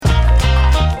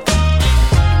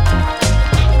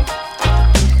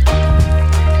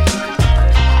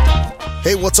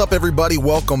Hey, what's up, everybody?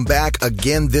 Welcome back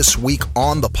again this week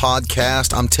on the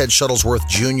podcast. I'm Ted Shuttlesworth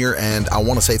Jr., and I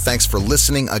want to say thanks for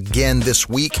listening again this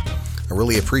week. I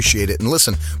really appreciate it. And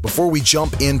listen, before we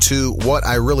jump into what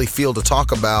I really feel to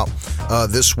talk about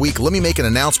this week, let me make an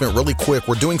announcement really quick.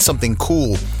 We're doing something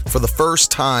cool for the first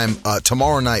time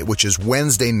tomorrow night, which is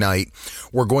Wednesday night.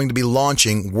 We're going to be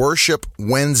launching Worship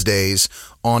Wednesdays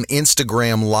on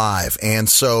Instagram Live. And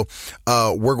so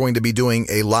we're going to be doing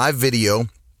a live video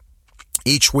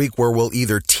each week where we'll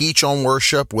either teach on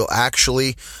worship, we'll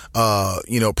actually,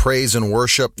 praise and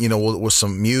worship, with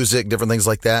some music, different things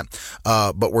like that.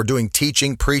 But we're doing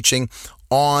teaching, preaching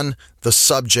on the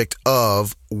subject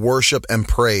of worship and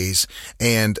praise.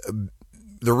 And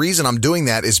the reason I'm doing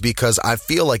that is because I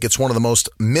feel like it's one of the most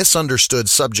misunderstood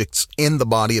subjects in the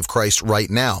body of Christ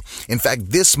right now. In fact,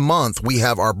 this month we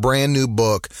have our brand new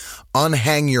book,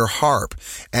 Unhang Your Harp,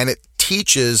 and it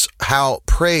teaches how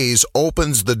praise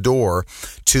opens the door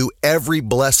to every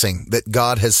blessing that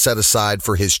God has set aside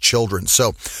for his children.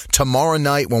 So tomorrow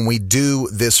night when we do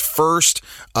this first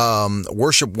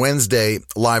Worship Wednesday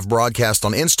live broadcast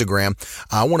on Instagram,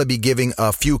 I want to be giving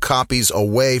a few copies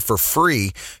away for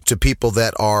free to people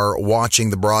that are watching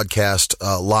the broadcast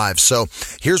live. So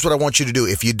here's what I want you to do.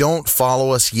 If you don't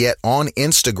follow us yet on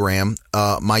Instagram,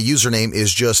 my username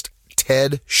is just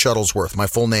Ted Shuttlesworth, my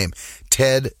full name,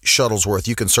 Ted Shuttlesworth.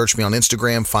 You can search me on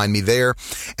Instagram, find me there.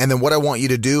 And then what I want you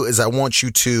to do is I want you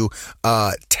to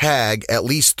tag at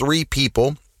least 3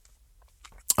 people.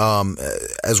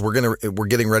 As we're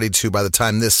getting ready to, by the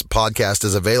time this podcast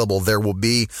is available, there will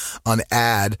be an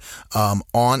ad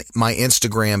on my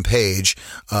Instagram page,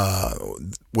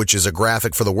 which is a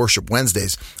graphic for the Worship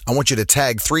Wednesdays. I want you to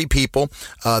tag 3 people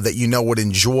that you know would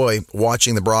enjoy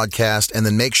watching the broadcast, and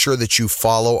then make sure that you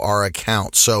follow our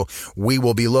account. So we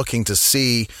will be looking to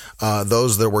see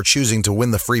those that we're choosing to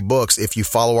win the free books if you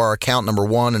follow our account, number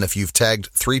 1, and if you've tagged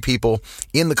 3 people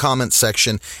in the comments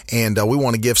section. And we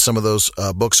want to give some of those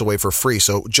books away for free.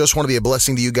 So just want to be a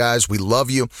blessing to you guys. We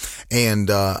love you. And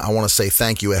I want to say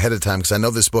thank you ahead of time because I know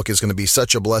this book is going to be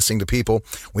such a blessing to people.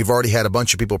 We've already had a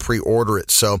bunch of people pre-order it.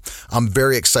 So I'm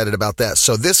very excited about that.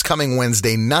 So this coming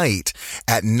Wednesday night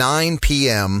at 9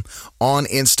 p.m. on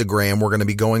Instagram, we're going to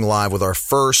be going live with our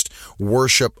first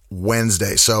Worship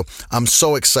Wednesday. So I'm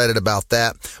so excited about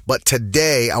that. But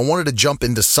today I wanted to jump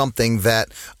into something that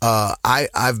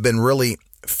I've been really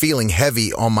feeling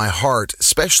heavy on my heart,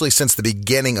 especially since the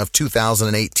beginning of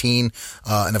 2018.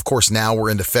 And of course, now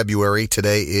we're into February.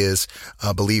 Today is,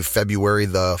 I believe, February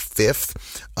the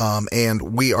 5th. And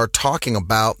we are talking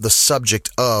about the subject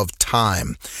of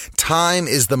time. Time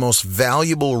is the most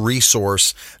valuable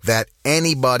resource that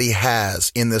anybody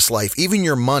has in this life. Even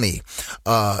your money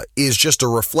is just a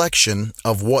reflection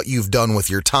of what you've done with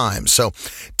your time. So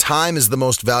time is the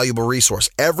most valuable resource.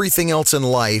 Everything else in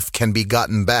life can be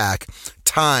gotten back.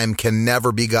 Time can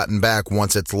never be gotten back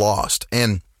once it's lost.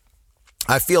 And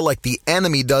I feel like the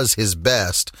enemy does his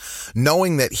best,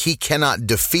 knowing that he cannot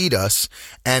defeat us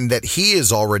and that he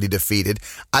is already defeated.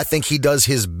 I think he does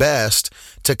his best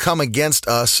to come against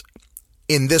us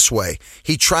in this way.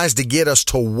 He tries to get us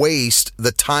to waste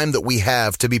the time that we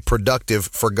have to be productive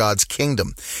for God's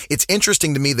kingdom. It's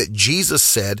interesting to me that Jesus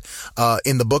said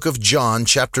in the book of John,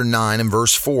 chapter 9 and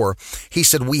verse 4, he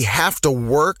said, we have to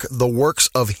work the works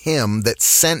of him that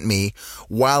sent me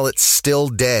while it's still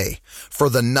day, for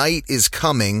the night is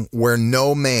coming where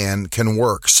no man can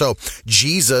work. So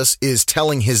Jesus is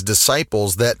telling his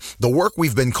disciples that the work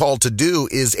we've been called to do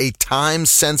is a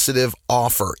time-sensitive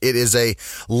offer. It is a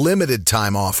limited time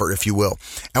offer, if you will.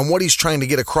 And what he's trying to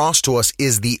get across to us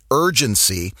is the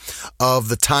urgency of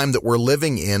the time that we're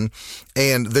living in.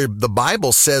 And the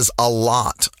Bible says a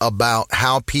lot about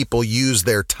how people use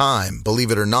their time. Believe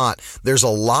it or not, there's a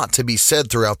lot to be said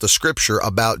throughout the scripture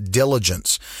about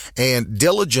diligence. And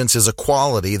diligence is a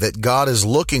quality that God is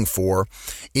looking for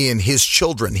in his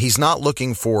children. He's not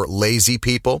looking for lazy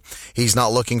people. He's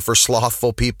not looking for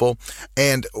slothful people.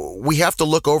 And we have to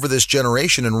look over this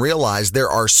generation and realize there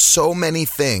are so many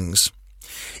things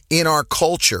in our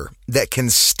culture that can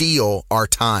steal our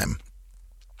time.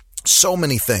 So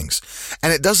many things.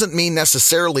 And it doesn't mean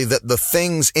necessarily that the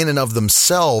things in and of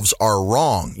themselves are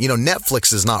wrong.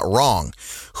 Netflix is not wrong.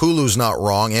 Hulu's not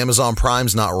wrong. Amazon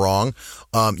Prime's not wrong.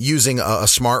 Using a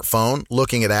smartphone,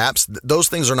 looking at apps, those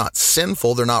things are not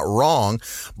sinful. They're not wrong.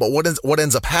 But what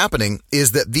ends up happening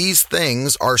is that these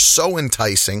things are so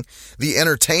enticing. The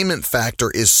entertainment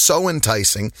factor is so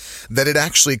enticing that it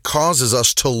actually causes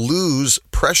us to lose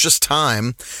precious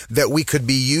time that we could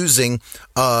be using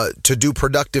to do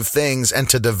productive things and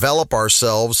to develop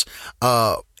ourselves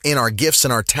in our gifts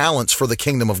and our talents for the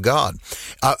kingdom of God.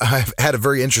 I've had a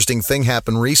very interesting thing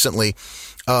happen recently.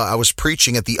 I was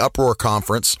preaching at the Uproar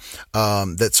Conference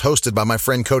that's hosted by my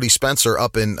friend Cody Spencer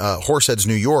up in Horseheads,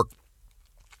 New York,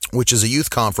 which is a youth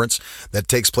conference that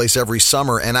takes place every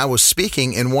summer. And I was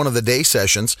speaking in one of the day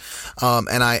sessions,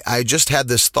 and I just had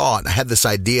this thought. I had this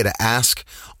idea to ask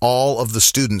all of the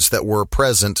students that were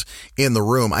present in the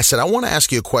room. I said, I want to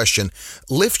ask you a question.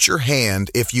 Lift your hand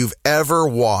if you've ever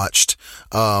watched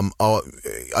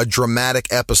a dramatic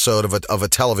episode of a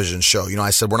television show. You know, I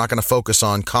said, we're not going to focus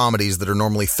on comedies that are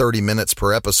normally 30 minutes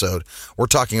per episode. We're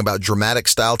talking about dramatic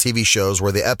style TV shows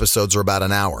where the episodes are about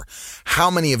an hour. How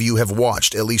many of you have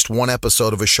watched at least one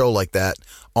episode of a show like that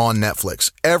on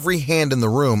Netflix? Every hand in the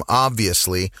room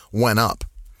obviously went up.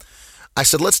 I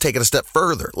said, let's take it a step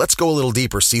further. Let's go a little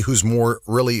deeper, see who's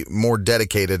really more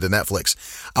dedicated to Netflix.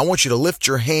 I want you to lift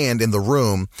your hand in the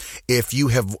room if you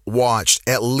have watched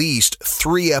at least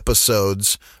 3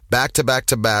 episodes back to back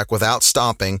to back without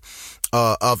stopping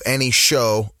of any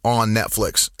show on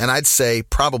Netflix. And I'd say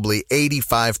probably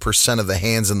 85% of the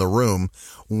hands in the room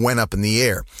went up in the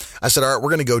air. I said, all right, we're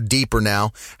going to go deeper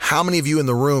now. How many of you in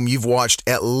the room, you've watched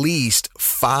at least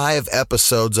 5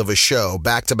 episodes of a show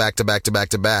back to back to back to back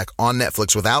to back on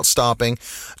Netflix without stopping?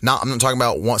 I'm not talking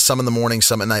about some in the morning,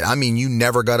 some at night. I mean, you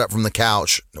never got up from the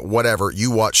couch, whatever.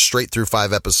 You watched straight through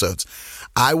 5 episodes.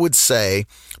 I would say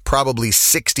probably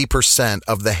 60%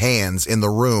 of the hands in the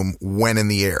room went in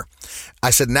the air. I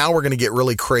said, now we're going to get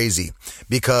really crazy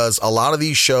because a lot of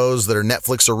these shows that are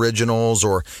Netflix originals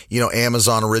or,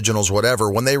 Amazon originals, whatever,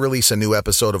 when they release a new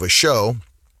episode of a show,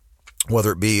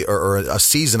 whether it be, or a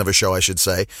season of a show, I should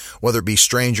say, whether it be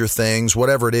Stranger Things,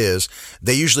 whatever it is,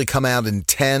 they usually come out in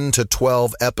 10 to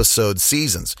 12 episode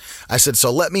seasons. I said,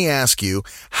 so let me ask you,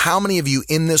 how many of you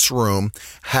in this room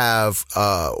have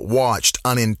watched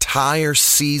an entire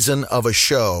season of a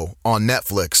show on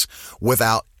Netflix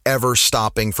without ever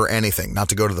stopping for anything? Not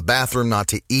to go to the bathroom, not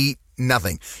to eat,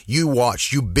 nothing.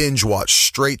 You binge watch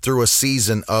straight through a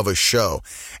season of a show.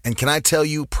 And can I tell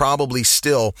you, probably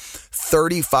still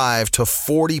 35 to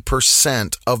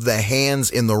 40% of the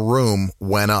hands in the room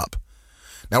went up.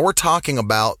 Now we're talking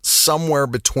about somewhere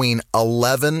between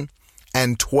 11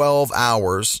 and 12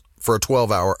 hours for a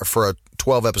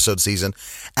 12 episode season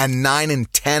and 9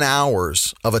 and 10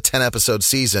 hours of a 10 episode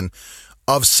season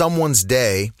of someone's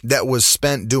day that was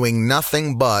spent doing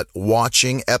nothing but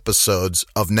watching episodes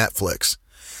of Netflix.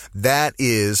 That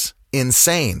is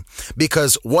insane,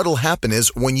 because what'll happen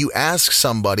is when you ask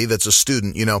somebody that's a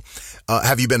student,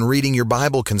 have you been reading your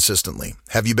Bible consistently?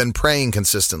 Have you been praying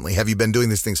consistently? Have you been doing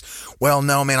these things? Well,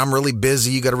 no, man, I'm really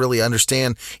busy. You got to really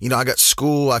understand, I got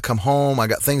school, I come home, I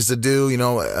got things to do,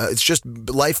 it's just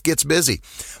life gets busy.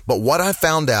 But what I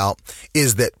found out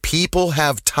is that people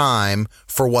have time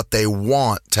for what they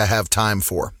want to have time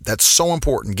for. That's so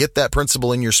important. Get that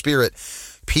principle in your spirit.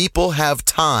 People have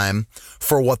time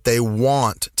for what they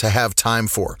want to have time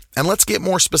for. And let's get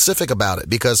more specific about it,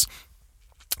 because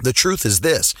the truth is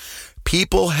this: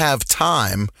 people have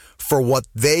time for what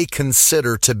they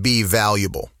consider to be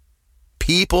valuable.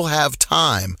 People have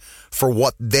time for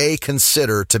what they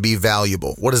consider to be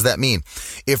valuable. What does that mean?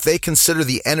 If they consider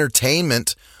the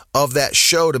entertainment of that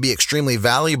show to be extremely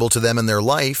valuable to them in their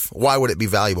life, why would it be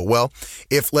valuable? Well,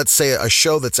 if, let's say, a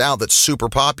show that's out that's super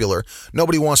popular,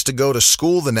 nobody wants to go to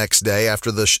school the next day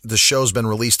after the show's been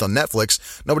released on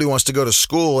Netflix. Nobody wants to go to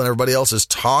school and everybody else is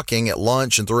talking at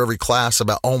lunch and through every class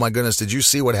about, oh my goodness, did you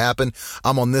see what happened?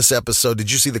 I'm on this episode. Did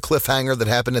you see the cliffhanger that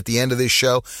happened at the end of this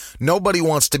show? Nobody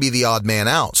wants to be the odd man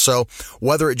out. So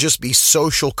whether it just be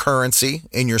social currency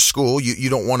in your school, you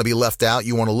don't want to be left out.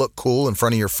 You want to look cool in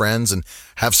front of your friends and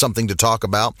have something to talk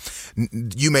about.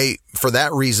 You may, for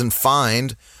that reason,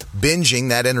 find binging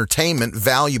that entertainment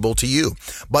valuable to you.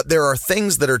 But there are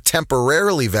things that are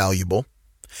temporarily valuable,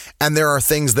 and there are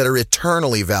things that are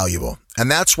eternally valuable. And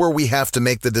that's where we have to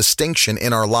make the distinction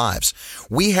in our lives.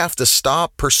 We have to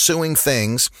stop pursuing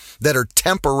things that are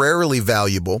temporarily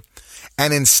valuable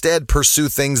and instead pursue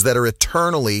things that are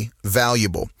eternally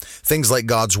valuable. Things like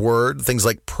God's word, things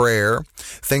like prayer,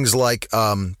 things like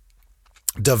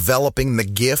developing the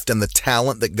gift and the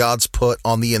talent that God's put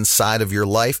on the inside of your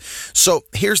life. So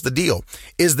here's the deal,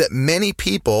 is that many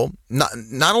people,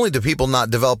 not only do people not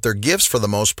develop their gifts for the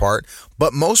most part,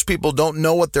 but most people don't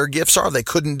know what their gifts are. They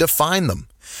couldn't define them.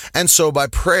 And so by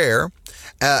prayer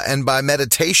and by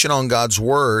meditation on God's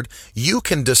word, you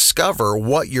can discover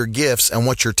what your gifts and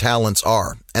what your talents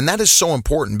are. And that is so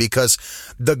important, because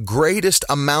the greatest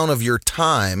amount of your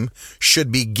time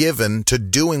should be given to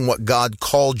doing what God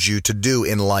called you to do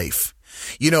in life.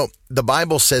 The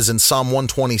Bible says in Psalm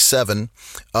 127,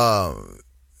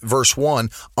 verse 1,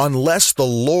 unless the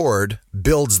Lord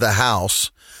builds the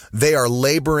house, they are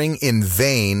laboring in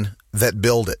vain that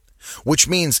build it. Which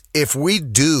means if we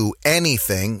do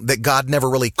anything that God never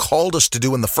really called us to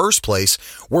do in the first place,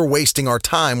 we're wasting our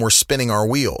time, we're spinning our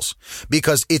wheels.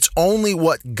 Because it's only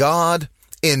what God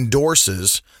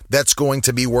endorses that's going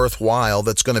to be worthwhile,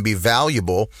 that's going to be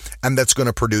valuable, and that's going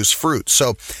to produce fruit.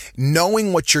 So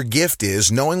knowing what your gift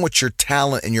is, knowing what your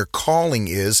talent and your calling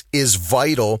is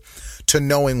vital to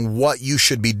knowing what you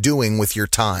should be doing with your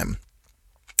time.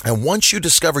 And once you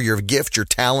discover your gift, your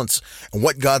talents, and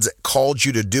what God's called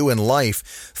you to do in life,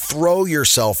 throw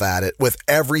yourself at it with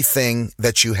everything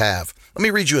that you have. Let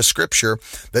me read you a scripture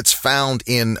that's found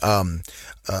in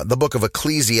the book of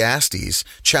Ecclesiastes,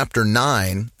 chapter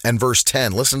 9 and verse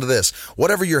 10. Listen to this.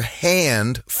 Whatever your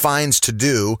hand finds to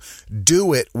do,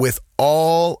 do it with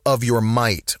all of your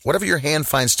might. Whatever your hand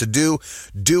finds to do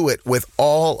it with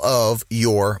all of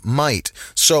your might.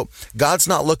 So God's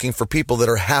not looking for people that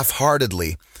are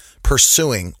half-heartedly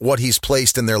pursuing what he's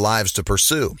placed in their lives to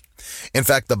pursue. In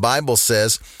fact, the Bible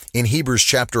says in Hebrews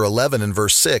chapter 11 and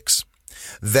verse 6,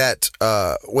 that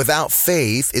without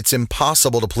faith, it's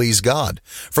impossible to please God.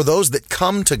 For those that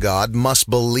come to God must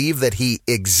believe that he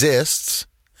exists.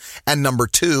 And number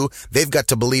 2, they've got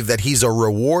to believe that he's a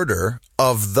rewarder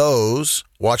of those,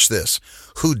 watch this,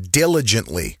 who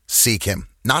diligently seek him.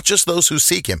 Not just those who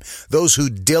seek him, those who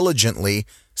diligently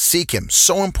seek him.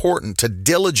 So important to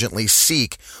diligently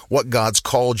seek what God's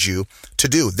called you to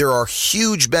do. There are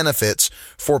huge benefits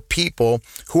for people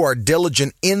who are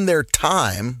diligent in their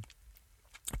time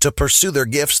to pursue their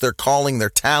gifts, their calling, their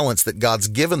talents that God's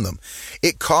given them.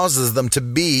 It causes them to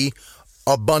be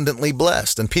abundantly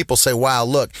blessed. And people say, wow,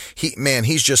 look,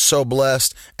 he's just so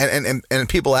blessed. And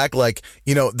people act like,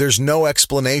 there's no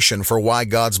explanation for why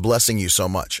God's blessing you so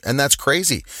much. And that's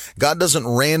crazy. God doesn't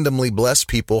randomly bless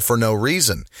people for no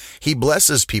reason. He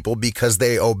blesses people because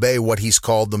they obey what he's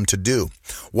called them to do.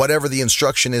 Whatever the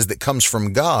instruction is that comes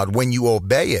from God, when you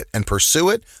obey it and pursue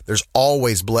it, there's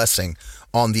always blessing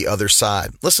on the other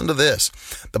side. Listen to this.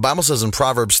 The Bible says in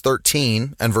Proverbs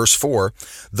 13 and verse 4,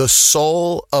 the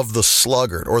soul of the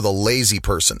sluggard or the lazy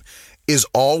person is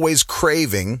always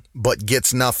craving but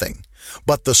gets nothing.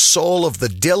 But the soul of the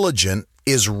diligent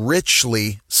is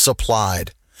richly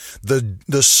supplied.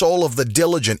 The soul of the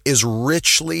diligent is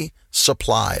richly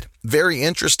supplied. Very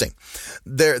interesting.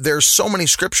 There's so many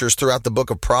scriptures throughout the book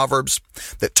of Proverbs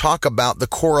that talk about the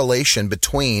correlation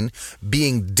between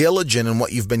being diligent in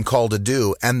what you've been called to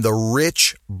do and the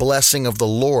rich blessing of the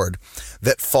Lord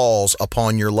that falls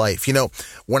upon your life.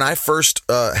 When I first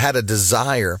had a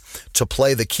desire to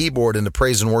play the keyboard and to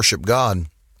praise and worship God,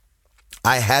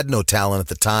 I had no talent at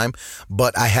the time,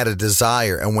 but I had a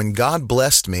desire. And when God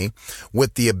blessed me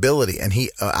with the ability, and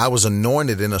I was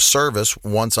anointed in a service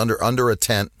once under a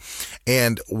tent,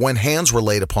 and when hands were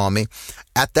laid upon me,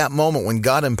 at that moment when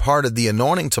God imparted the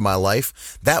anointing to my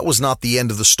life, that was not the end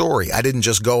of the story. I didn't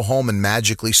just go home and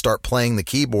magically start playing the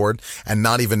keyboard and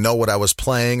not even know what I was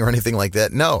playing or anything like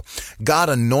that. No, God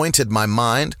anointed my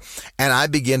mind, and I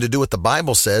began to do what the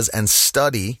Bible says and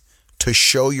study to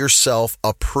show yourself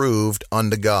approved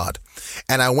unto God.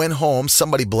 And I went home,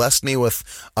 somebody blessed me with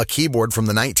a keyboard from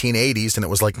the 1980s, and it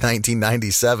was like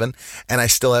 1997, and I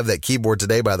still have that keyboard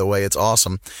today, by the way. It's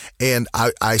awesome. And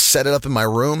I set it up in my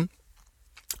room.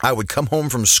 I would come home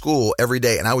from school every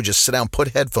day, and I would just sit down, put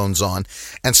headphones on,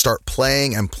 and start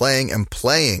playing and playing and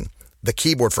playing the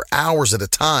keyboard for hours at a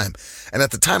time. And at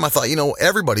the time I thought,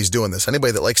 everybody's doing this.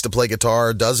 Anybody that likes to play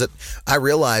guitar does it. I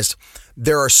realized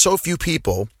there are so few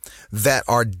people that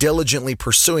are diligently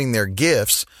pursuing their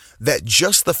gifts that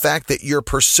just the fact that you're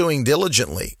pursuing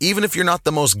diligently, even if you're not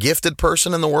the most gifted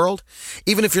person in the world,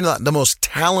 even if you're not the most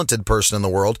talented person in the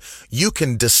world, you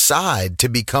can decide to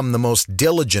become the most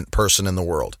diligent person in the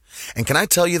world. And can I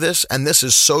tell you this? And this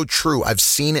is so true. I've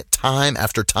seen it time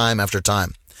after time after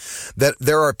time. That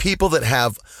there are people that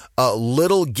have a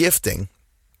little gifting,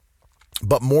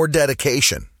 but more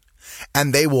dedication,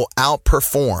 and they will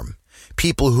outperform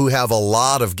people who have a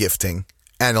lot of gifting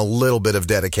and a little bit of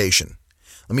dedication.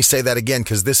 Let me say that again,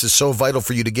 because this is so vital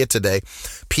for you to get today.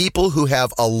 People who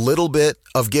have a little bit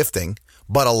of gifting,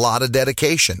 but a lot of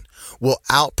dedication will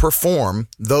outperform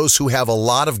those who have a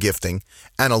lot of gifting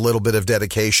and a little bit of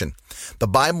dedication. The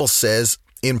Bible says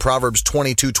in Proverbs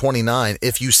 22:29,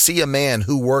 if you see a man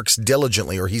who works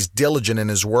diligently, or he's diligent in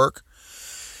his work,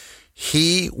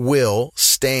 he will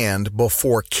stand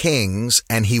before kings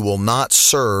and he will not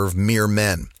serve mere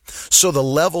men. So the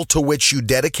level to which you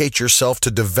dedicate yourself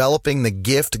to developing the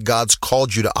gift God's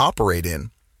called you to operate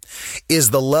in is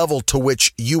the level to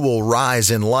which you will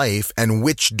rise in life and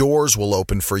which doors will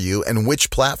open for you and which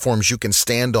platforms you can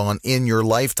stand on in your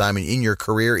lifetime and in your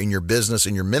career, in your business,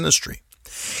 in your ministry.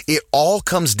 It all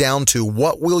comes down to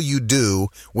what will you do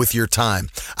with your time.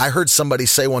 I heard somebody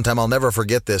say one time, I'll never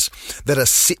forget this, that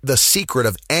the secret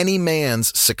of any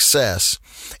man's success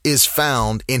is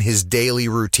found in his daily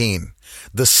routine.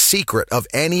 The secret of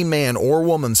any man or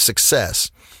woman's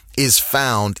success is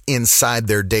found inside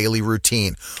their daily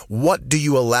routine. What do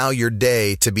you allow your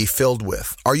day to be filled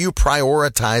with? Are you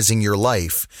prioritizing your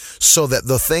life so that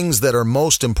the things that are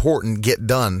most important get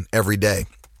done every day?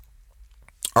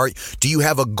 Do you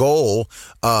have a goal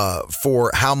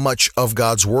for how much of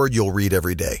God's word you'll read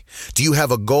every day? Do you have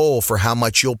a goal for how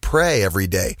much you'll pray every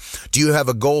day? Do you have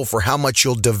a goal for how much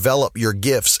you'll develop your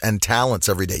gifts and talents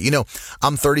every day? You know,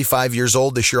 I'm 35 years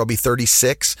old. This year I'll be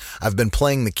 36. I've been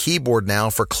playing the keyboard now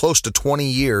for close to 20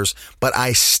 years, but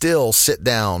I still sit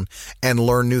down and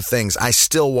learn new things. I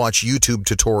still watch YouTube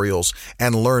tutorials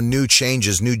and learn new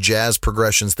changes, new jazz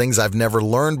progressions, things I've never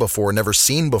learned before, never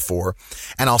seen before.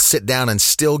 And I'll sit down and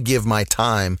still give my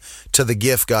time to the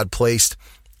gift God placed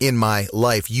in my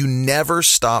life. You never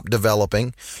stop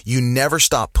developing. You never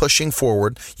stop pushing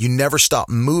forward. You never stop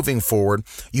moving forward.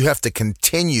 You have to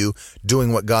continue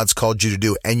doing what God's called you to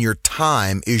do. And your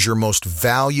time is your most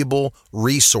valuable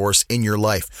resource in your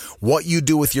life. What you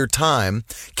do with your time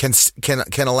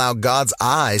can allow God's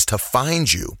eyes to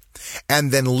find you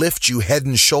and then lift you head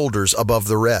and shoulders above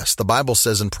the rest. The Bible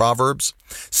says in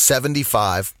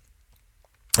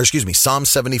Psalm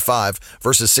 75,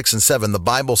 verses 6 and 7, the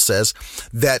Bible says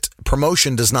that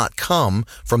promotion does not come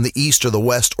from the east or the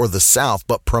west or the south,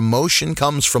 but promotion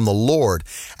comes from the Lord,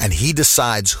 and he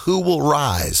decides who will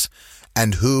rise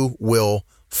and who will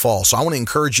fall. So I want to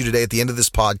encourage you today at the end of this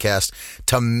podcast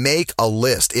to make a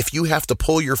list. If you have to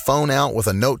pull your phone out with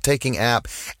a note-taking app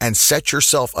and set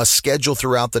yourself a schedule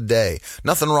throughout the day,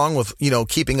 nothing wrong with,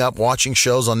 keeping up, watching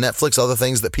shows on Netflix, other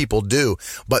things that people do,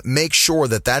 but make sure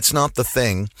that that's not the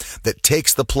thing that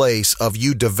takes the place of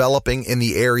you developing in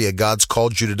the area God's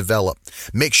called you to develop.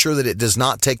 Make sure that it does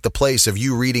not take the place of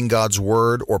you reading God's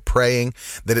word or praying,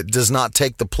 that it does not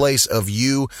take the place of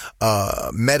you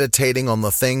meditating on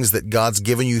the things that God's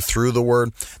given you through the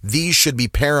word. These should be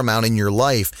paramount in your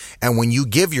life. And when you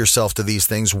give yourself to these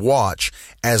things, watch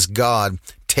as God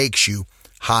takes you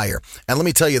higher. And let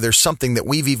me tell you, there's something that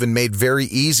we've even made very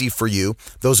easy for you,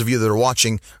 those of you that are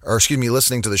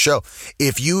listening to the show.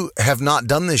 If you have not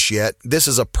done this yet, this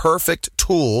is a perfect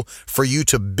tool for you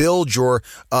to build your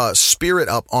spirit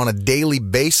up on a daily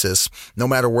basis, no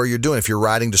matter where you're doing. If you're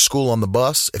riding to school on the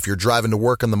bus, if you're driving to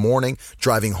work in the morning,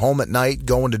 driving home at night,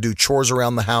 going to do chores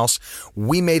around the house,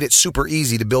 we made it super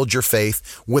easy to build your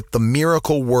faith with the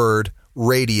Miracle Word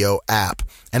Radio app.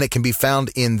 And it can be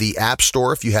found in the App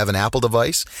Store if you have an Apple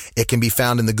device. It can be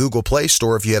found in the Google Play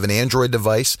Store if you have an Android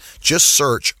device. Just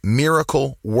search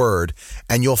Miracle Word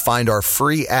and you'll find our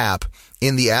free app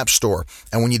in the App Store.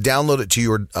 And when you download it to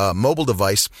your mobile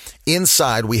device,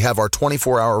 inside we have our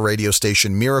 24-hour radio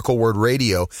station, Miracle Word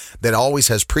Radio, that always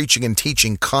has preaching and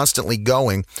teaching constantly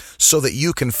going so that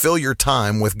you can fill your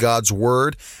time with God's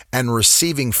word and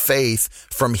receiving faith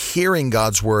from hearing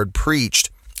God's word preached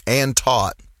and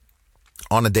taught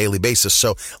on a daily basis.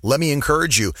 So let me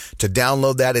encourage you to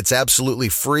download that. It's absolutely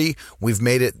free. We've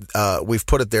made it, we've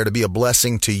put it there to be a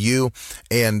blessing to you.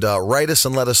 And write us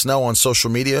and let us know on social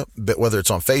media, whether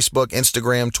it's on Facebook,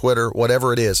 Instagram, Twitter,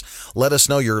 whatever it is. Let us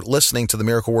know you're listening to the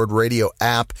Miracle Word Radio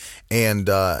app, and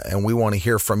we want to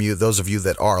hear from you, those of you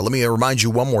that are. Let me remind you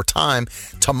one more time,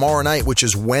 tomorrow night, which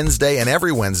is Wednesday, and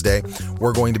every Wednesday,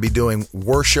 we're going to be doing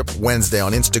Worship Wednesday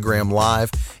on Instagram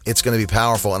Live. It's going to be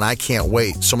powerful, and I can't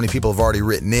wait. So many people have already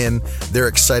written in. They're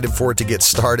excited for it to get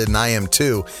started, and I am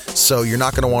too. So you're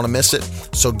not going to want to miss it.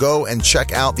 So go and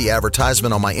check out the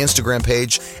advertisement on my Instagram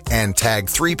page and tag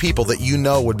 3 people that you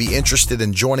know would be interested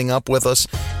in joining up with us,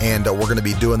 and we're going to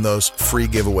be doing those free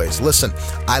giveaways. Listen,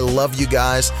 I love you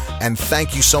guys, and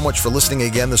thank you so much for listening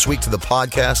again this week to the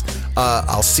podcast.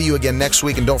 I'll see you again next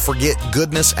week, and don't forget,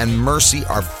 goodness and mercy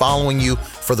are following you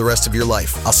for the rest of your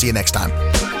life. I'll see you next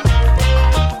time.